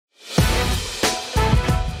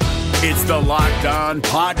It's the Locked On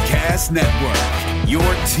Podcast Network, your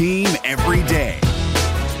team every day.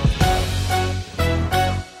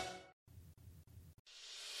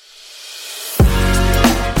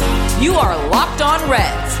 You are Locked On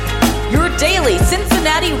Reds, your daily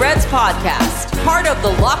Cincinnati Reds podcast, part of the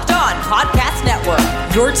Locked On Podcast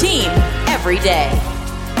Network, your team every day.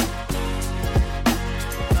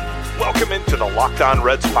 Welcome into the Locked On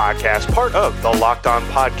Reds podcast, part of the Locked On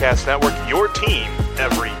Podcast Network, your team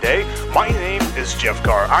every day. My name is Jeff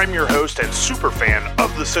Carr. I'm your host and super fan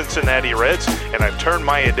of the Cincinnati Reds, and I've turned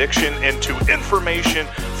my addiction into information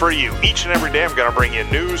for you. Each and every day I'm going to bring you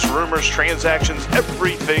news, rumors, transactions,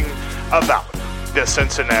 everything about the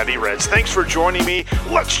Cincinnati Reds. Thanks for joining me.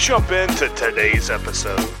 Let's jump into today's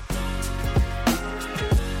episode.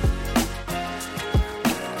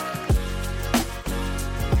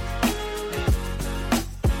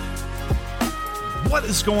 What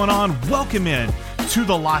is going on? Welcome in to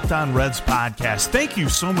the Locked On Reds podcast. Thank you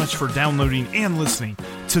so much for downloading and listening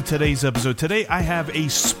to today's episode. Today I have a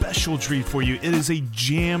special treat for you. It is a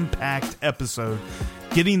jam-packed episode.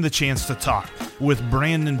 Getting the chance to talk with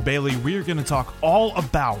Brandon Bailey. We are going to talk all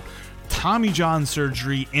about Tommy John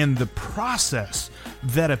surgery and the process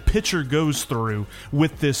that a pitcher goes through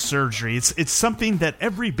with this surgery. It's something that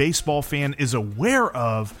every baseball fan is aware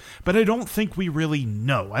of, but I don't think we really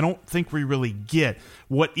know. I don't think we really get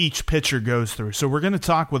what each pitcher goes through. So we're going to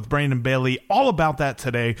talk with Brandon Bailey all about that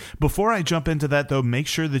today. Before I jump into that, though, make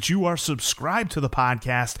sure that you are subscribed to the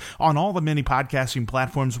podcast on all the many podcasting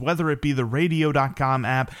platforms, whether it be the radio.com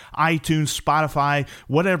app, iTunes, Spotify,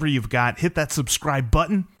 whatever you've got. Hit that subscribe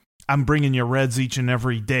button. I'm bringing you Reds each and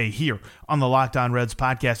every day here on the Locked On Reds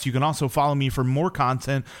podcast. You can also follow me for more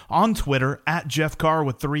content on Twitter at Jeff Carr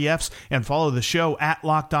with 3 Fs, and follow the show at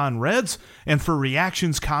Locked On Reds. And for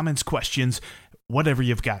reactions, comments, questions, whatever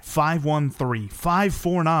you've got,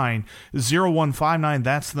 513-549-0159.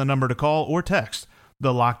 That's the number to call or text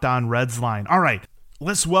the Locked On Reds line. All right,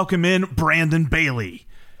 let's welcome in Brandon Bailey.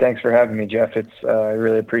 Thanks for having me, Jeff. I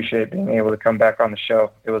really appreciate being able to come back on the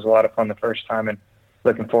show. It was a lot of fun the first time, and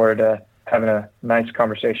looking forward to having a nice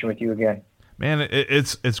conversation with you again. Man,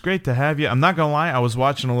 it's great to have you. I'm not going to lie, I was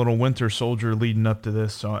watching a little Winter Soldier leading up to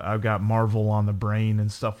this, so I've got Marvel on the brain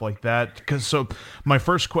and stuff like that. So my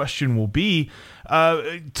first question will be,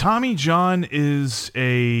 Tommy John is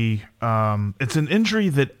it's an injury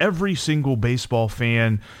that every single baseball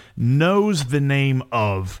fan knows the name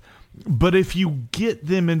of. But if you get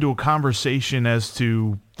them into a conversation as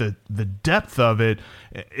to the depth of it,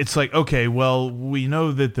 it's like, okay, well, we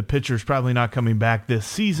know that the pitcher's probably not coming back this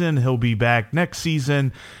season. He'll be back next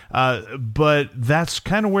season. But that's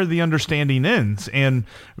kind of where the understanding ends. And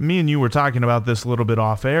me and you were talking about this a little bit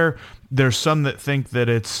off air. There's some that think that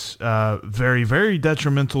it's very, very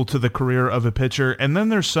detrimental to the career of a pitcher. And then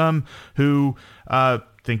there's some who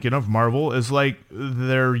thinking of Marvel, is like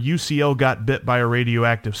their UCL got bit by a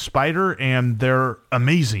radioactive spider and they're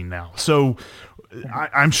amazing now. So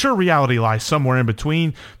I'm sure reality lies somewhere in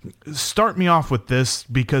between. Start me off with this,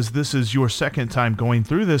 because this is your second time going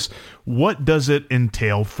through this. What does it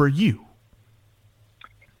entail for you?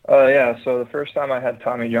 Yeah, so the first time I had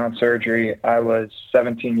Tommy John surgery, I was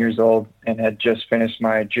 17 years old and had just finished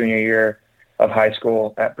my junior year of high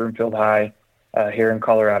school at Broomfield High here in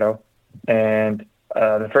Colorado. And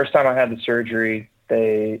the first time I had the surgery,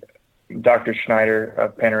 Dr. Schneider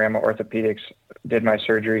of Panorama Orthopedics did my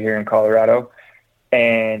surgery here in Colorado.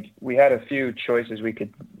 And we had a few choices we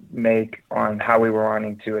could make on how we were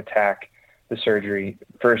wanting to attack the surgery.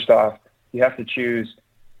 First off, you have to choose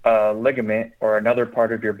a ligament or another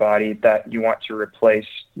part of your body that you want to replace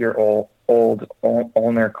your old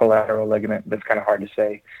ulnar collateral ligament. That's kind of hard to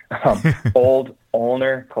say. Old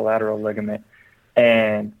ulnar collateral ligament.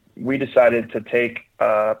 And we decided to take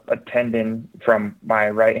a tendon from my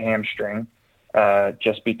right hamstring,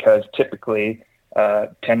 just because typically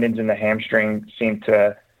tendons in the hamstring seem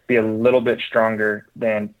to be a little bit stronger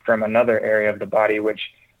than from another area of the body,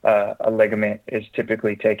 which a ligament is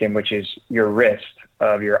typically taken, which is your wrist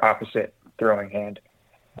of your opposite throwing hand.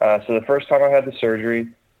 So the first time I had the surgery,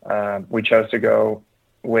 we chose to go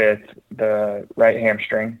with the right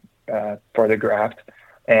hamstring for the graft.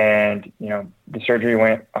 And, the surgery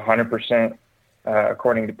went 100%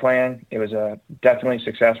 according to plan. It was definitely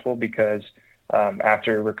successful because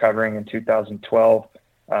after recovering in 2012,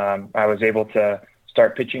 I was able to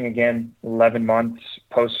start pitching again 11 months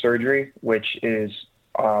post-surgery, which is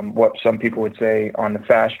what some people would say on the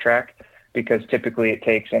fast track, because typically it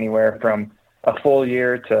takes anywhere from a full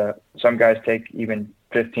year to some guys take even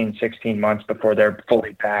 15, 16 months before they're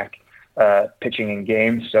fully back pitching in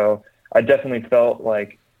games. So I definitely felt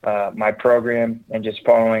like my program and just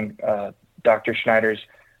following Dr. Schneider's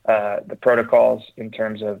the protocols in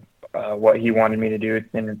terms of what he wanted me to do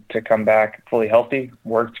and to come back fully healthy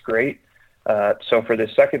worked great. So for the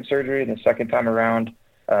second surgery and the second time around,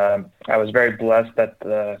 I was very blessed that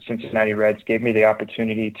the Cincinnati Reds gave me the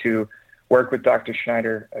opportunity to work with Dr.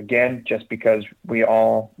 Schneider again, just because we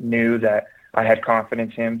all knew that I had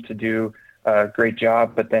confidence in him to do a great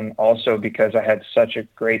job, but then also because I had such a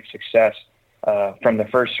great success from the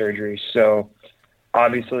first surgery. So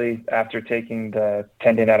obviously, after taking the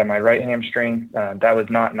tendon out of my right hamstring, that was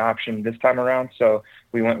not an option this time around. So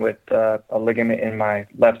we went with a ligament in my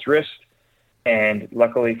left wrist. And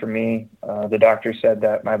luckily for me, the doctor said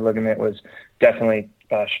that my ligament was definitely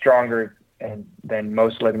stronger than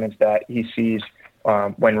most ligaments that he sees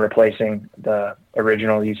when replacing the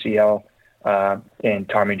original UCL in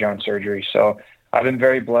Tommy John surgery. So I've been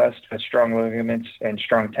very blessed with strong ligaments and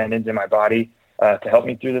strong tendons in my body to help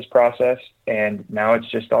me through this process. And now it's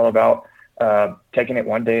just all about taking it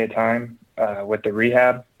one day at a time with the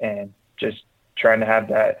rehab and just trying to have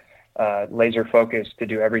that laser focus to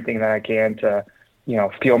do everything that I can to,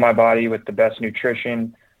 fuel my body with the best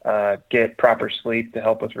nutrition, get proper sleep to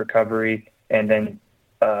help with recovery, and then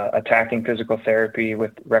attacking physical therapy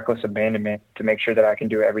with reckless abandonment to make sure that I can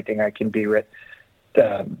do everything I can do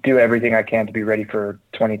everything I can to be ready for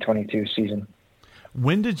 2022 season.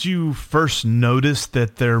 When did you first notice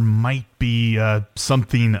that there might be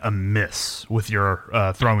something amiss with your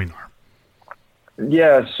throwing arm?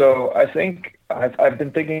 Yeah, so I think I've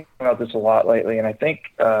been thinking about this a lot lately, and I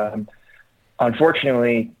think,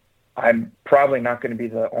 unfortunately, I'm probably not going to be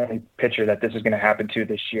the only pitcher that this is going to happen to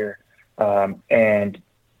this year. And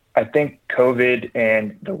I think COVID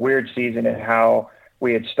and the weird season and how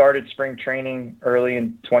we had started spring training early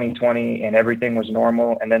in 2020 and everything was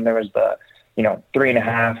normal, and then there was the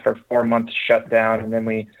 3.5 or 4 month shutdown. And then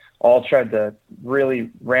we all tried to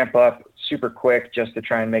really ramp up super quick just to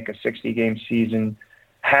try and make a 60-game season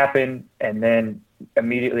happen. And then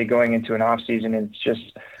immediately going into an off season, it's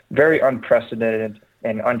just very unprecedented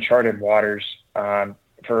and uncharted waters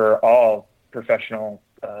for all professional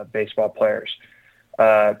baseball players.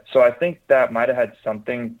 So I think that might've had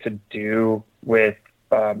something to do with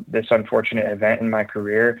this unfortunate event in my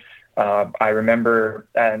career. I remember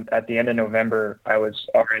at the end of November, I was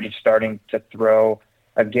already starting to throw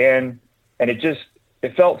again, and it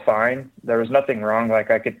felt fine. There was nothing wrong. Like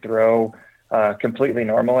I could throw completely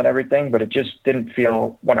normal and everything, but it just didn't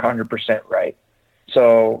feel 100% right.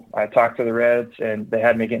 So I talked to the Reds, and they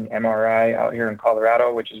had me get an MRI out here in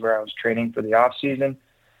Colorado, which is where I was training for the off season.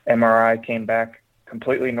 MRI came back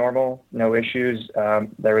completely normal, no issues.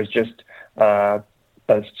 There was just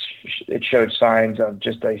it showed signs of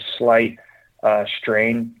just a slight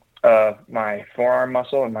strain of my forearm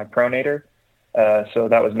muscle and my pronator. So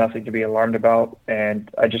that was nothing to be alarmed about. And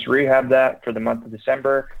I just rehabbed that for the month of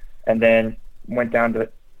December, and then went down to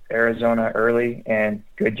Arizona early and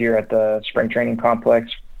Goodyear at the spring training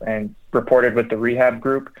complex and reported with the rehab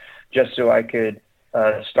group just so I could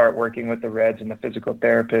start working with the Reds and the physical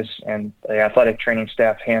therapists and the athletic training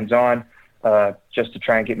staff hands-on, just to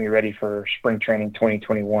try and get me ready for spring training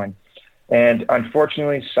 2021. And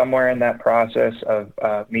unfortunately, somewhere in that process of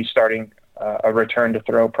me starting a return to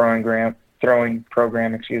throwing program,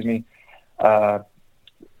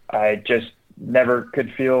 I just never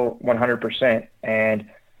could feel 100%. And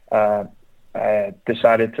I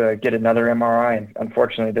decided to get another MRI. And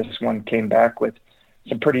unfortunately, this one came back with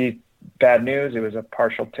some pretty bad news. It was a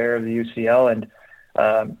partial tear of the UCL.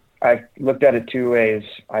 And I looked at it two ways.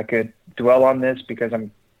 I could dwell on this because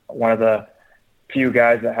I'm one of the few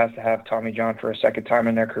guys that has to have Tommy John for a second time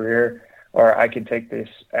in their career, or I can take this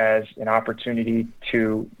as an opportunity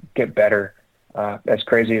to get better, as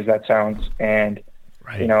crazy as that sounds. And,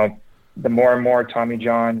 right. The more and more Tommy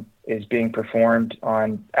John is being performed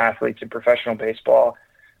on athletes in professional baseball,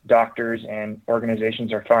 doctors and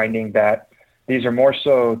organizations are finding that these are more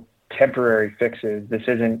so temporary fixes. This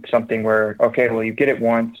isn't something where, okay, well, you get it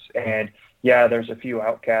once, and yeah, there's a few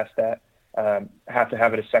outcasts that have to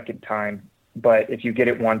have it a second time. But if you get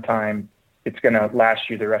it one time, it's going to last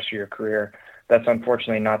you the rest of your career. That's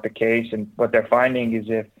unfortunately not the case. And what they're finding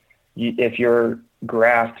is if your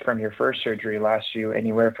graft from your first surgery lasts you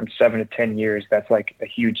anywhere from 7 to 10 years, that's like a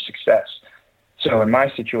huge success. So in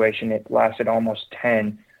my situation, it lasted almost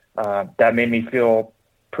 10. That made me feel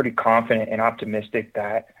pretty confident and optimistic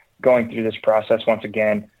that going through this process once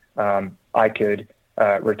again, I could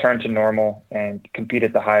return to normal and compete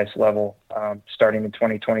at the highest level starting in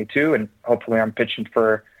 2022. And hopefully I'm pitching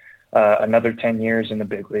for another 10 years in the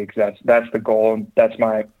big leagues. That's the goal. And that's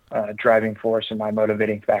my driving force and my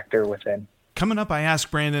motivating factor within. Coming up, I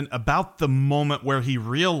asked Brandon about the moment where he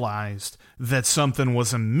realized that something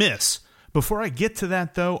was amiss. Before I get to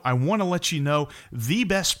that, though, I want to let you know the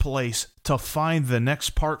best place to find the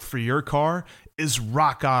next part for your car is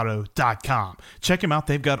rockauto.com. Check them out.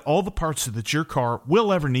 They've got all the parts that your car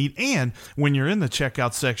will ever need. And when you're in the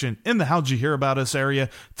checkout section in the How'd You Hear About Us area,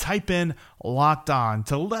 type in Locked On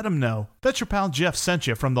to let them know that your pal Jeff sent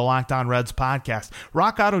you from the Locked On Reds podcast.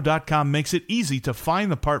 rockauto.com makes it easy to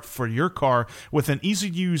find the part for your car with an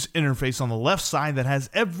easy-to-use interface on the left side that has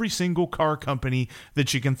every single car company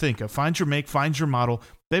that you can think of. Find your make, find your model.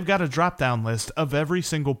 They've got a drop-down list of every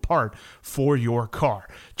single part for your car.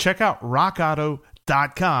 Check out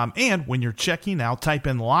rockauto.com, and when you're checking out, type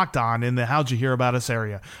in Locked On in the How'd You Hear About Us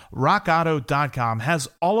area. rockauto.com has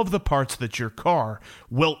all of the parts that your car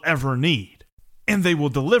will ever need, and they will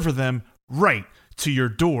deliver them right to your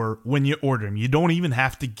door when you order them. You don't even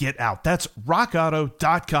have to get out. That's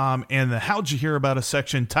rockauto.com, and the How'd You Hear About Us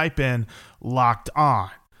section, type in Locked On.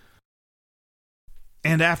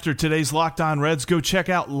 And after today's Locked On Reds, go check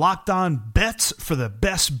out Locked On Bets for the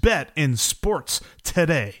best bet in sports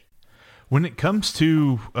today. When it comes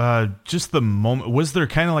to just the moment, was there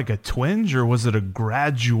kind of like a twinge, or was it a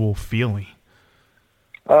gradual feeling?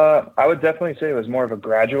 I would definitely say it was more of a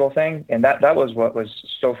gradual thing, and that was what was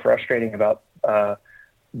so frustrating about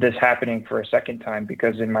this happening for a second time,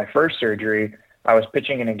 because in my first surgery, I was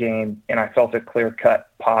pitching in a game, and I felt a clear-cut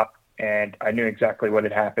pop, and I knew exactly what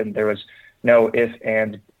had happened. There was no ifs,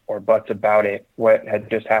 ands, or buts about it, what had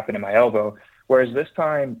just happened in my elbow. Whereas this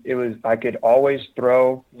time I could always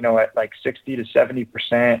throw, at like 60 to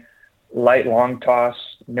 70%, light long toss,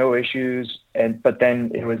 no issues. But then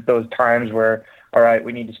it was those times where, all right,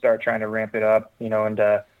 we need to start trying to ramp it up, and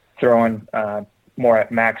throwing more at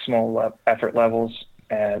maximal effort levels,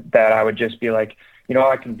 that I would just be like,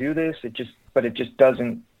 I can do this. But it just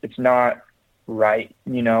doesn't, it's not right,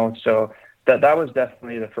 so that was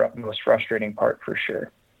definitely the most frustrating part for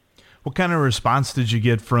sure. What kind of response did you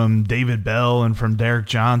get from David Bell and from Derek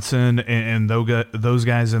Johnson and those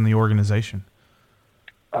guys in the organization?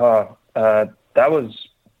 That was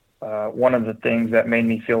one of the things that made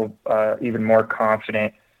me feel even more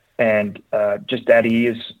confident and just at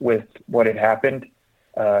ease with what had happened.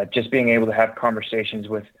 Just being able to have conversations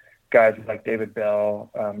with guys like David Bell,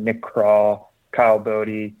 Nick Krall, Kyle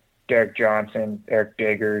Bodie, Derek Johnson, Eric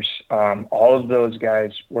Diggers, all of those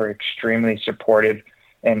guys were extremely supportive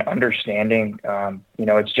and understanding.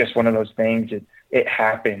 It's just one of those things. It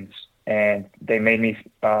happens, and they made me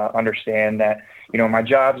understand that, my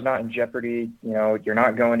job's not in jeopardy. You're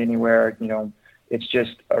not going anywhere. It's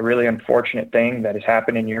just a really unfortunate thing that has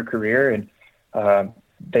happened in your career. And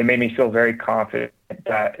they made me feel very confident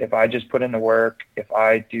that if I just put in the work, if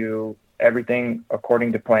I do everything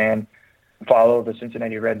according to plan, follow the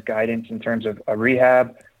Cincinnati Reds guidance in terms of a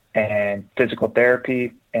rehab and physical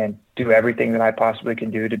therapy, and do everything that I possibly can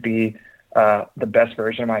do to be the best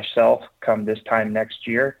version of myself come this time next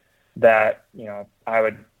year, that, I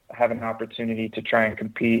would have an opportunity to try and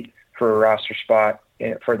compete for a roster spot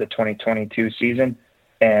for the 2022 season.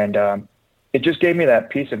 And it just gave me that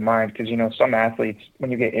peace of mind, because, some athletes, when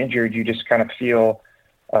you get injured, you just kind of feel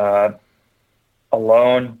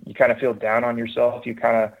alone. You kind of feel down on yourself. You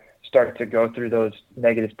kind of start to go through those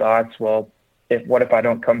negative thoughts. Well, what if I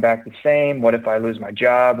don't come back the same? What if I lose my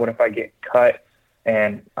job? What if I get cut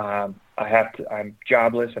and I'm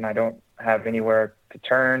jobless and I don't have anywhere to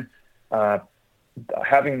turn?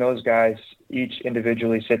 Having those guys each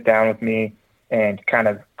individually sit down with me and kind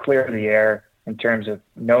of clear the air in terms of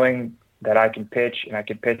knowing that I can pitch, and I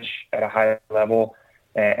can pitch at a high level,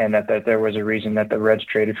 and that there was a reason that the Reds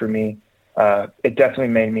traded for me. It definitely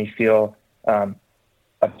made me feel a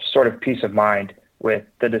sort of peace of mind with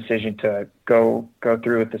the decision to go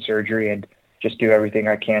through with the surgery and just do everything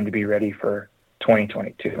I can to be ready for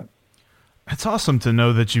 2022. It's awesome to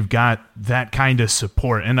know that you've got that kind of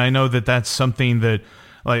support. And I know that that's something that,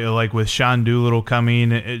 like with Sean Doolittle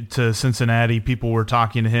coming to Cincinnati, people were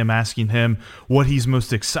talking to him, asking him what he's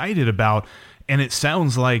most excited about. And it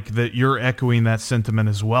sounds like that you're echoing that sentiment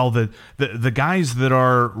as well, that the guys that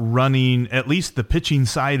are running at least the pitching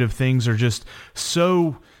side of things are just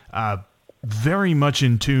so very much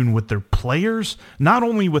in tune with their players, not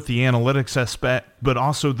only with the analytics aspect, but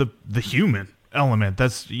also the human element.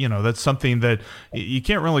 That's something that you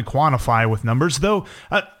can't really quantify with numbers, though.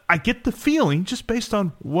 I get the feeling, just based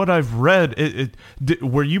on what I've read,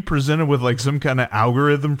 were you presented with like some kind of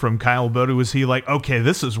algorithm from Kyle Bodie? Was he like, okay,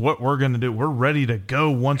 this is what we're going to do, we're ready to go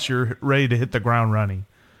once you're ready to hit the ground running?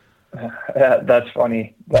 That's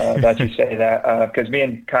funny that you say that, because me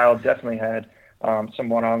and Kyle definitely had some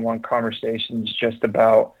one-on-one conversations just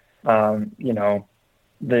about the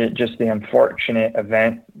unfortunate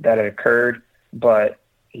event that had occurred, but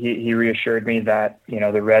he reassured me that,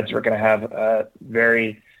 the Reds were going to have a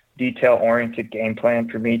very detail-oriented game plan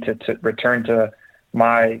for me to return to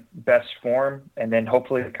my best form and then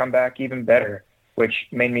hopefully come back even better, which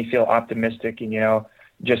made me feel optimistic. And,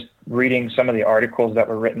 just reading some of the articles that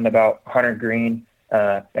were written about Hunter Greene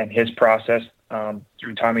and his process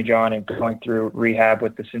through Tommy John and going through rehab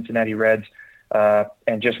with the Cincinnati Reds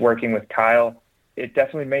and just working with Kyle, it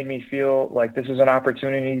definitely made me feel like this is an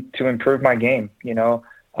opportunity to improve my game.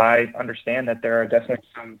 I understand that there are definitely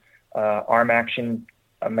some arm action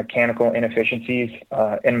mechanical inefficiencies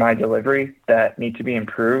in my delivery that need to be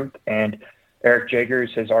improved. And Eric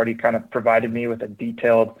Jagers has already kind of provided me with a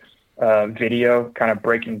detailed video kind of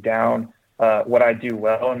breaking down what I do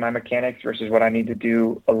well in my mechanics versus what I need to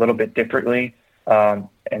do a little bit differently. And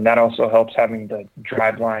that also helps having the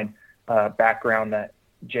driveline background that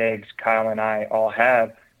Jags, Kyle, and I all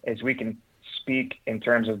have, is we can speak in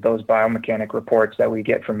terms of those biomechanic reports that we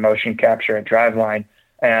get from motion capture at driveline.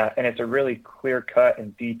 And it's a really clear-cut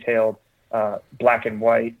and detailed black and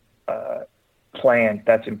white plan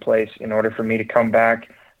that's in place in order for me to come back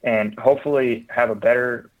and hopefully have a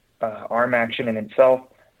better arm action in itself,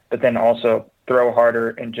 but then also throw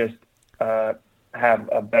harder and just have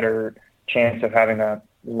a better chance of having a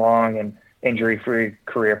long and injury-free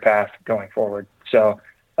career path going forward. So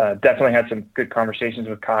definitely had some good conversations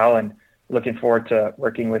with Kyle and looking forward to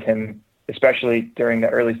working with him, especially during the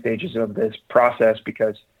early stages of this process,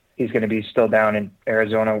 because he's going to be still down in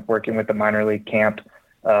Arizona working with the minor league camp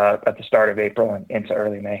at the start of April and into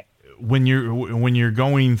early May. When you're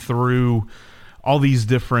going through all these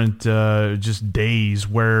different just days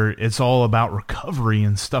where it's all about recovery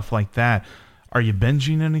and stuff like that, are you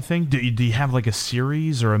binging anything? Do you have like a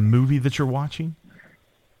series or a movie that you're watching?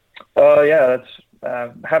 Yeah,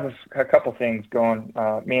 have a couple things going.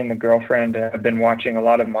 Me and the girlfriend have been watching a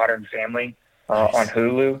lot of Modern Family on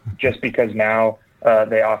Hulu, just because now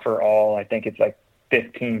they offer I think it's like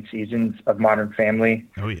 15 seasons of Modern Family.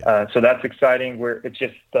 Oh yeah. So that's exciting. Where it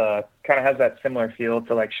just kind of has that similar feel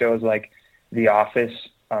to like shows like The Office,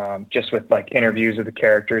 just with like interviews of the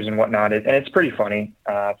characters and whatnot. And it's pretty funny.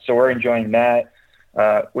 So we're enjoying that.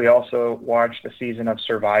 We also watched a season of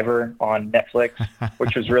Survivor on Netflix,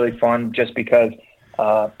 which was really fun just because,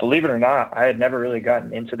 believe it or not, I had never really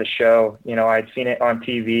gotten into the show. I'd seen it on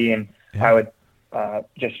TV and I would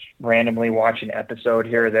just randomly watch an episode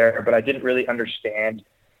here or there, but I didn't really understand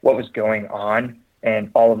what was going on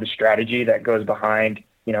and all of the strategy that goes behind,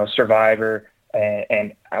 Survivor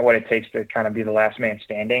and what it takes to kind of be the last man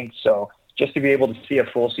standing. So just to be able to see a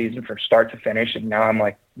full season from start to finish, and now I'm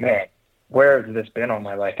like, man, where has this been all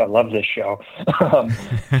my life? I love this show.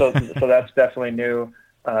 So that's definitely new.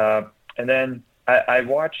 And then I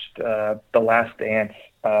watched The Last Dance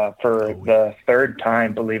for the third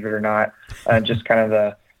time, believe it or not, just kind of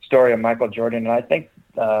the story of Michael Jordan. And I think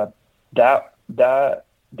that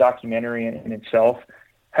documentary in itself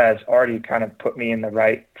has already kind of put me in the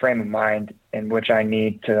right frame of mind in which I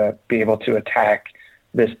need to be able to attack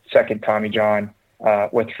this second Tommy John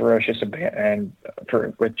with ferocious and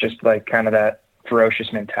with just like kind of that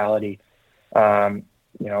ferocious mentality,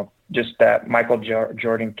 just that Michael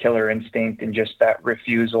Jordan killer instinct and just that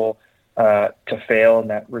refusal to fail and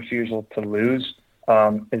that refusal to lose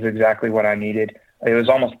is exactly what I needed. It was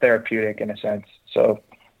almost therapeutic in a sense. So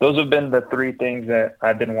those have been the three things that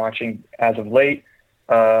I've been watching as of late.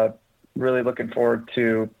 Really looking forward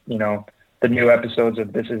to, the new episodes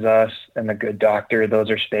of This Is Us and The Good Doctor. Those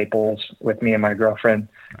are staples with me and my girlfriend.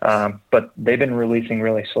 But they've been releasing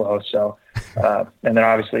really slow. So, and then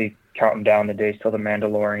obviously counting down the days till The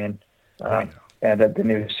Mandalorian and the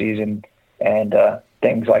new season and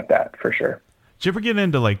things like that for sure. Did you ever get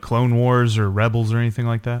into like Clone Wars or Rebels or anything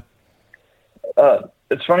like that?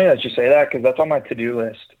 It's funny that you say that because that's on my to-do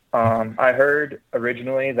list. I heard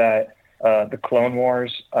originally that the Clone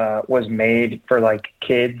Wars was made for like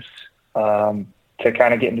kids to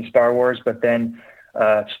kind of get into Star Wars, but then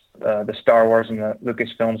the Star Wars and the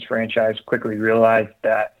Lucasfilms franchise quickly realized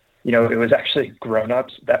that it was actually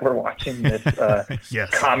grown-ups that were watching this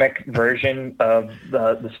comic version of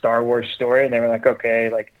the Star Wars story, and they were like, okay,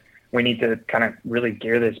 like we need to kind of really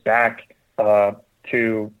gear this back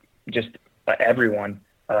to just everyone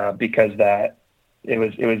because that it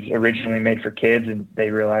was originally made for kids, and they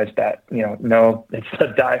realized that no, it's the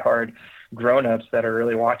diehard grown-ups that are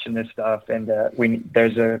really watching this stuff, and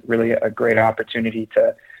there's a great opportunity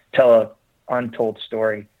to tell a untold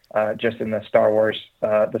story just in the Star Wars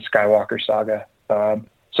the Skywalker saga.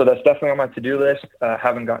 So that's definitely on my to-do list.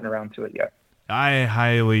 Haven't gotten around to it yet. I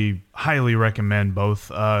highly recommend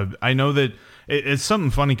both. I know that it's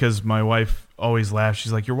something funny because my wife always laughs.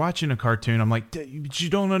 She's like, "You're watching a cartoon." I'm like, "But you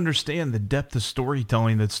don't understand the depth of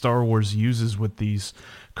storytelling that Star Wars uses with these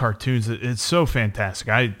cartoons. It's so fantastic."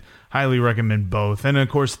 I highly recommend both. And of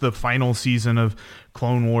course, the final season of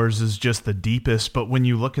Clone Wars is just the deepest, but when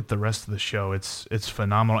you look at the rest of the show, it's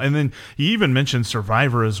phenomenal. And then you even mentioned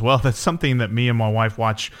Survivor as well. That's something that me and my wife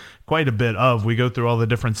watch quite a bit of. We go through all the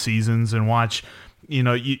different seasons and watch,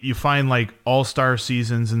 you find like all-star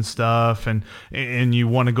seasons and stuff, and you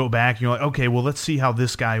want to go back and you're like, okay, well, let's see how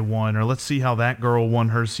this guy won, or let's see how that girl won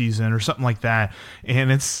her season, or something like that.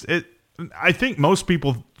 And I think most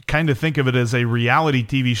people kind of think of it as a reality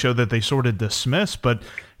TV show that they sort of dismiss, but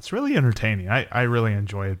it's really entertaining. I really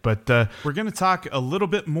enjoy it. But we're going to talk a little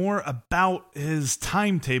bit more about his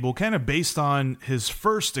timetable, kind of based on his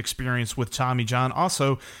first experience with Tommy John.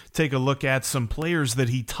 Also, take a look at some players that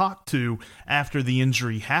he talked to after the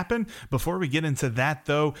injury happened. Before we get into that,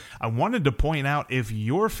 though, I wanted to point out, if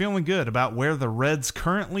you're feeling good about where the Reds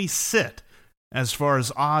currently sit as far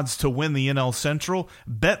as odds to win the NL Central,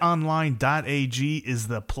 betonline.ag is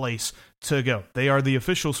the place to go. They are the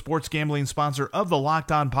official sports gambling sponsor of the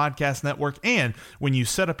Locked On Podcast Network, and when you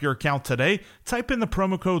set up your account today, type in the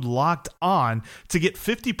promo code Locked On to get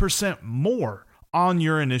 50% more on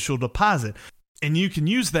your initial deposit. And you can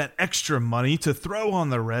use that extra money to throw on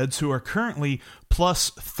the Reds, who are currently plus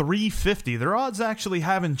 350. Their odds actually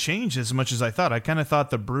haven't changed as much as I thought. I kind of thought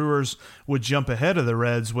the Brewers would jump ahead of the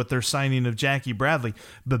Reds with their signing of Jackie Bradley,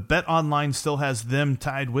 but BetOnline still has them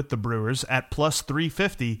tied with the Brewers at plus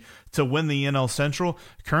 350 to win the NL Central.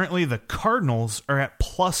 Currently, the Cardinals are at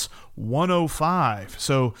plus 105.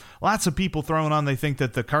 So lots of people throwing on they think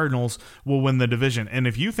that the Cardinals will win the division. And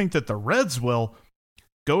if you think that the Reds will,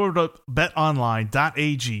 go to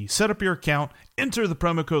betonline.ag, set up your account, enter the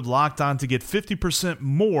promo code LOCKEDON to get 50%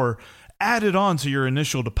 more added on to your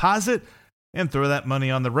initial deposit, and throw that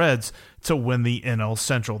money on the Reds to win the NL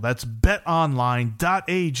Central. That's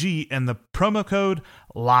betonline.ag and the promo code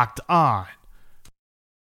LOCKEDON.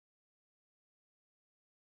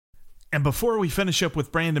 And before we finish up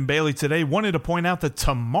with Brandon Bailey today, wanted to point out that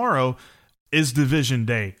tomorrow is Division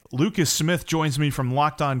Day. Lucas Smith joins me from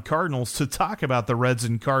Locked On Cardinals to talk about the Reds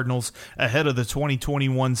and Cardinals ahead of the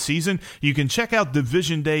 2021 season. You can check out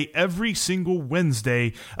Division Day every single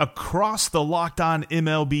Wednesday across the Locked On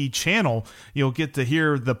MLB channel. You'll get to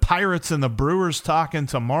hear the Pirates and the Brewers talking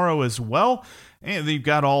tomorrow as well. And they've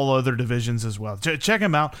got all other divisions as well. Check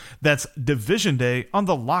them out. That's Division Day on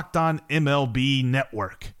the Locked On MLB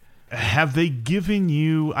network. Have they given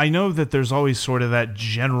you, I know that there's always sort of that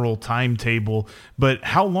general timetable, but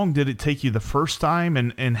how long did it take you the first time,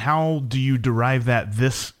 and how do you derive that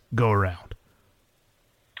this go around?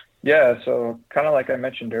 Yeah, so kind of like I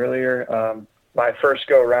mentioned earlier, my first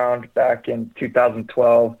go around back in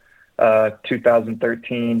 2012,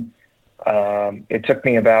 2013, it took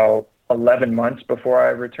me about 11 months before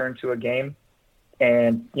I returned to a game.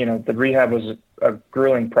 And, the rehab was a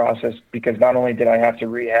grueling process because not only did I have to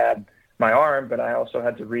rehab my arm, but I also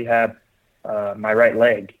had to rehab my right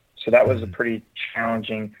leg. So that was a pretty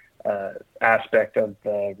challenging aspect of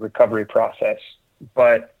the recovery process.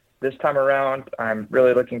 But this time around, I'm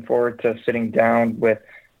really looking forward to sitting down with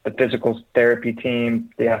the physical therapy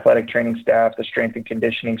team, the athletic training staff, the strength and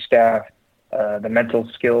conditioning staff, the mental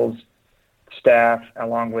skills staff,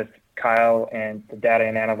 along with Kyle and the data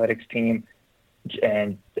and analytics team,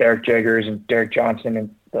 and Eric Jaggers and Derek Johnson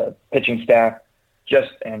and the pitching staff,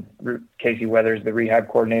 and Casey Weathers, the rehab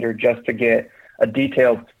coordinator, just to get a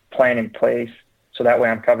detailed plan in place. So that way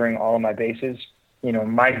I'm covering all of my bases.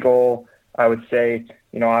 My goal, I would say,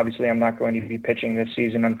 obviously I'm not going to be pitching this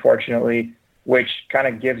season, unfortunately, which kind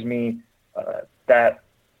of gives me that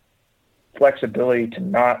flexibility to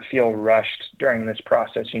not feel rushed during this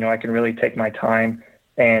process. I can really take my time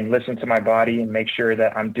and listen to my body and make sure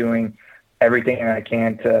that I'm doing everything I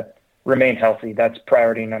can to remain healthy. That's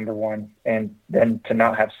priority number one, and then to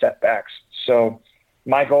not have setbacks. So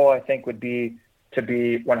my goal, I think, would be to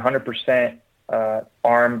be 100%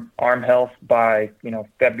 arm health by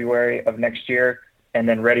February of next year, and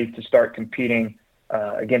then ready to start competing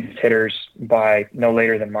against hitters by no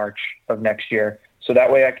later than March of next year. So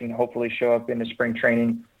that way I can hopefully show up into spring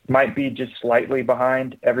training, might be just slightly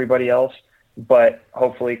behind everybody else, but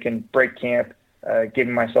hopefully can break camp,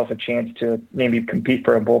 giving myself a chance to maybe compete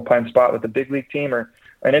for a bullpen spot with the big league team,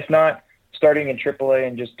 and if not, starting in AAA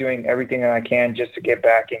and just doing everything that I can just to get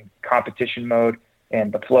back in competition mode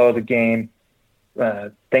and the flow of the game,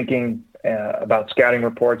 thinking about scouting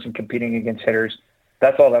reports and competing against hitters.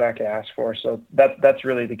 That's all that I could ask for. So that's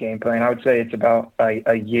really the game plan. I would say it's about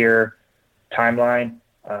a year timeline,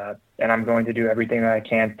 and I'm going to do everything that I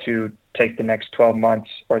can to take the next 12 months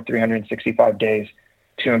or 365 days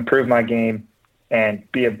to improve my game and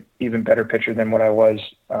be an even better pitcher than what I was,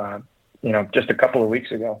 just a couple of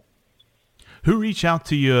weeks ago. Who reached out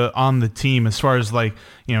to you on the team as far as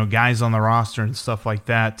guys on the roster and stuff like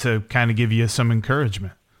that to kind of give you some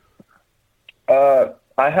encouragement?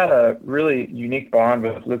 I had a really unique bond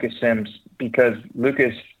with Lucas Sims because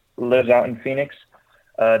Lucas lives out in Phoenix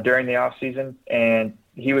during the off season, and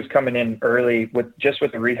he was coming in early with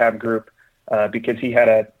the rehab group because he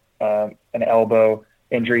had an elbow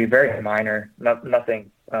injury, very minor,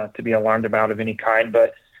 nothing to be alarmed about of any kind,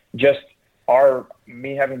 but just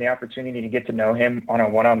me having the opportunity to get to know him on a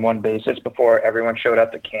one-on-one basis before everyone showed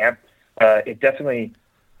up to camp, it definitely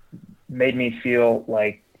made me feel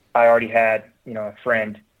like I already had, a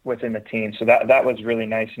friend within the team. So that was really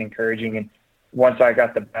nice and encouraging. And once I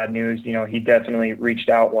got the bad news, he definitely reached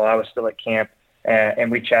out while I was still at camp,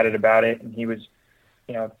 and we chatted about it. And he was,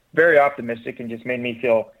 very optimistic and just made me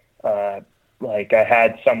feel like I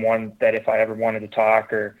had someone that if I ever wanted to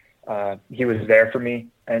talk or he was there for me.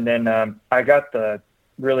 And then I got the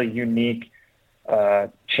really unique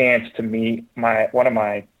chance to meet one of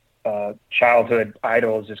my childhood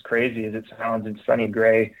idols, as crazy as it sounds, in Sonny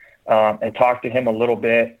Gray, and talk to him a little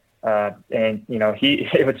bit.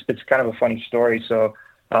 It's kind of a funny story. So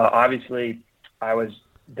obviously I was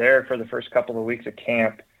there for the first couple of weeks of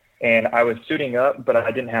camp, and I was suiting up, but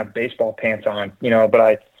I didn't have baseball pants on,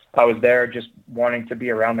 but I was there just wanting to be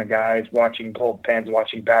around the guys, watching bullpens,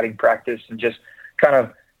 watching batting practice, and just kind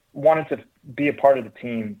of wanted to be a part of the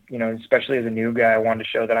team, especially as a new guy. I wanted to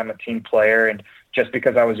show that I'm a team player. And just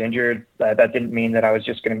because I was injured, that didn't mean that I was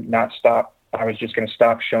just going to not stop. I was just going to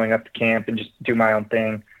stop showing up to camp and just do my own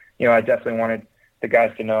thing. I definitely wanted the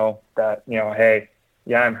guys to know that, hey,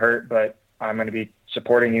 yeah, I'm hurt, but I'm going to be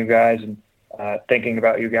supporting you guys and thinking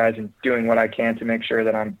about you guys and doing what I can to make sure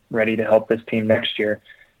that I'm ready to help this team next year.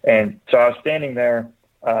 And so I was standing there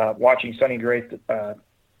watching Sonny Gray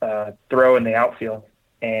throw in the outfield.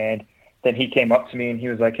 And then he came up to me and he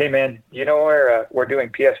was like, "Hey man, we're doing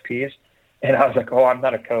PSPs?" And I was like, "Oh, I'm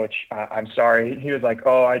not a coach. I'm sorry." And he was like,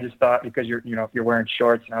 "Oh, I just thought because you're wearing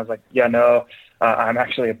shorts." And I was like, "Yeah, no, I'm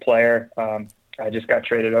actually a player. I just got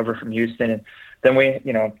traded over from Houston." And then we,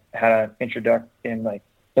 had an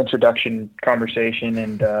introduction conversation.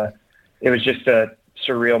 And it was just a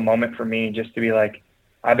surreal moment for me just to be like,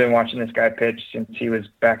 I've been watching this guy pitch since he was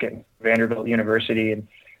back at Vanderbilt University, and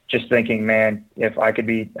just thinking, man, if I could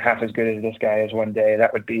be half as good as this guy is one day,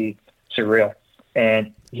 that would be surreal.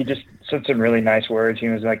 And he just said some really nice words. He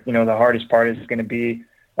was like, the hardest part is going to be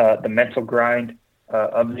the mental grind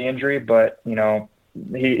of the injury. But,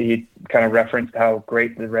 he kind of referenced how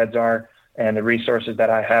great the Reds are and the resources that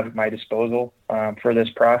I have at my disposal for this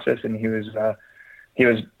process. And he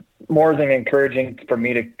was more than encouraging for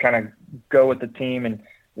me to kind of go with the team and,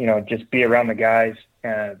 just be around the guys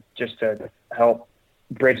just to help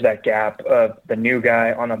bridge that gap of the new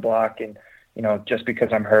guy on the block. And, just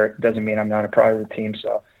because I'm hurt doesn't mean I'm not a part of the team.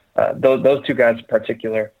 So those two guys in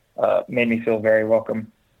particular made me feel very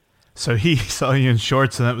welcome. So he saw you in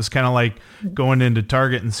shorts, and that was kind of like going into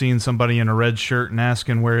Target and seeing somebody in a red shirt and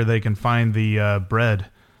asking where they can find the bread.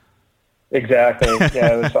 Exactly.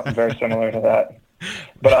 Yeah, it was something very similar to that.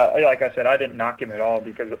 But like I said, I didn't knock him at all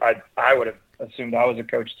because I would have assumed I was a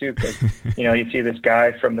coach too. Because you see this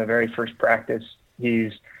guy from the very first practice.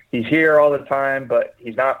 He's here all the time, but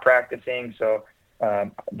he's not practicing. So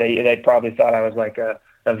they probably thought I was like a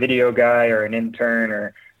video guy or an intern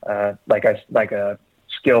or like a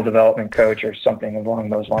skill development coach or something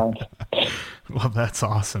along those lines. Well, that's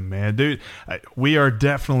awesome, man. Dude, we are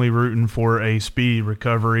definitely rooting for a speedy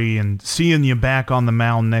recovery and seeing you back on the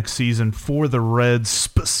mound next season for the Reds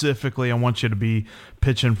specifically. I want you to be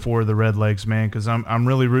pitching for the Redlegs, man, because I'm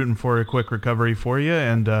really rooting for a quick recovery for you,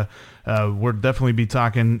 and we'll definitely be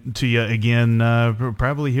talking to you again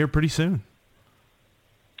probably here pretty soon.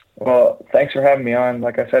 Well, thanks for having me on.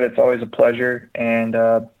 Like I said, it's always a pleasure, and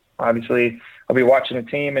obviously I'll be watching the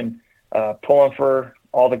team and pulling for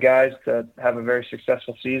all the guys to have a very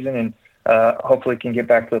successful season and hopefully can get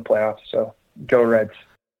back to the playoffs. So go Reds.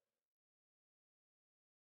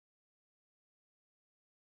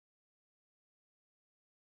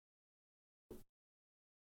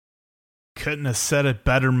 Couldn't have said it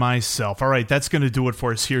better myself. All right, that's going to do it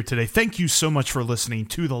for us here today. Thank you so much for listening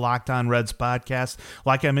to the Locked On Reds podcast.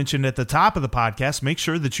 Like I mentioned at the top of the podcast, make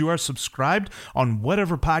sure that you are subscribed on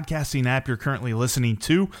whatever podcasting app you're currently listening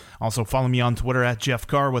to. Also, follow me on Twitter at Jeff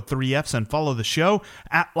Carr with 3 Fs and follow the show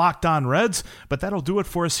at Locked On Reds. But that'll do it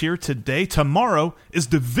for us here today. Tomorrow is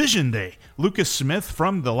Division Day. Lucas Smith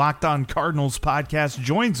from the Locked On Cardinals podcast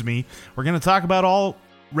joins me. We're going to talk about all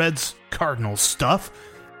Reds Cardinals stuff.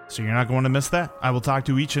 So you're not going to miss that. I will talk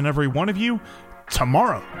to each and every one of you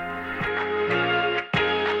tomorrow.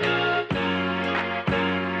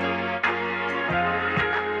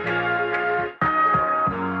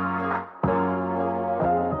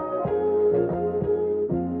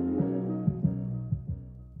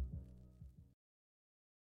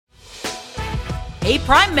 Hey,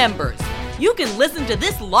 Prime members, you can listen to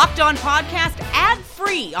this Locked On podcast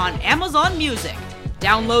ad-free on Amazon Music.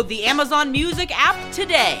 Download the Amazon Music app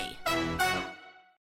today.